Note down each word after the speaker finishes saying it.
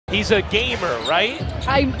He's a gamer, right?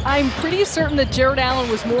 I'm pretty certain that Jared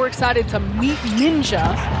Allen was more excited to meet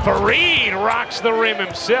Ninja. Faried rocks the rim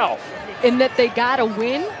himself. In that they got a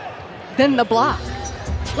win than the block.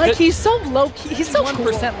 Like, he's so low-key. He's so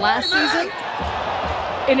 1% last season.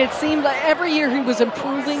 And it seemed like every year he was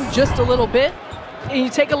improving just a little bit. And you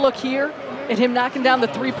take a look here at him knocking down the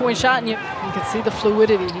three-point shot, and you can see the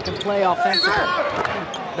fluidity he can play offensively.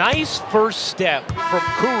 Nice first step from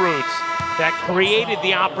Kurucs that created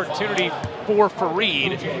the opportunity for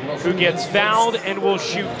Faried, who gets fouled and will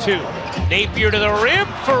shoot two. Napier to the rim,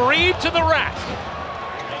 Faried to the rack.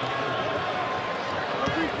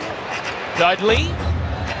 Dudley,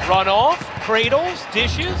 run off, cradles,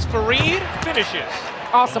 dishes, Faried finishes.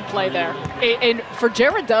 Awesome play there. And for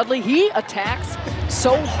Jared Dudley, he attacks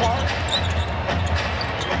so hard.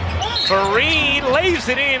 Faried lays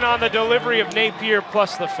it in on the delivery of Napier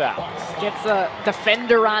plus the foul. Gets a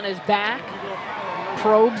defender on his back.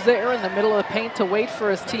 Probes there in the middle of the paint to wait for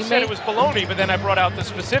his teammate. Said it was baloney, but then I brought out the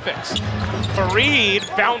specifics. Faried,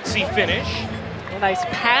 bouncy finish. A nice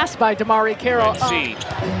pass by Damari Carroll. See,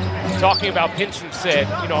 talking about Pinson said,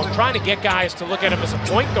 you know, I'm trying to get guys to look at him as a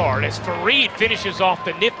point guard as Faried finishes off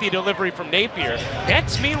the nifty delivery from Napier.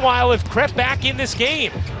 Nets, meanwhile, have crept back in this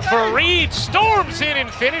game. Faried storms in and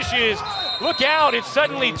finishes. Look out, it's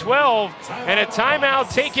suddenly 12, and a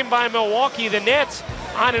timeout taken by Milwaukee. The Nets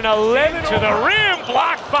on an 11 to the rim,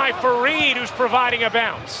 blocked by Faried, who's providing a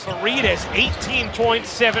bounce. Faried has 18 points,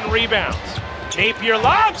 7 rebounds. Napier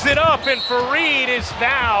lobs it up, and Faried is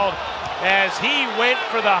fouled as he went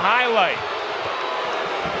for the highlight.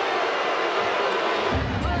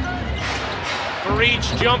 Faried's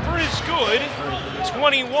jumper is good.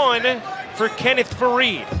 21 for Kenneth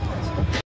Faried.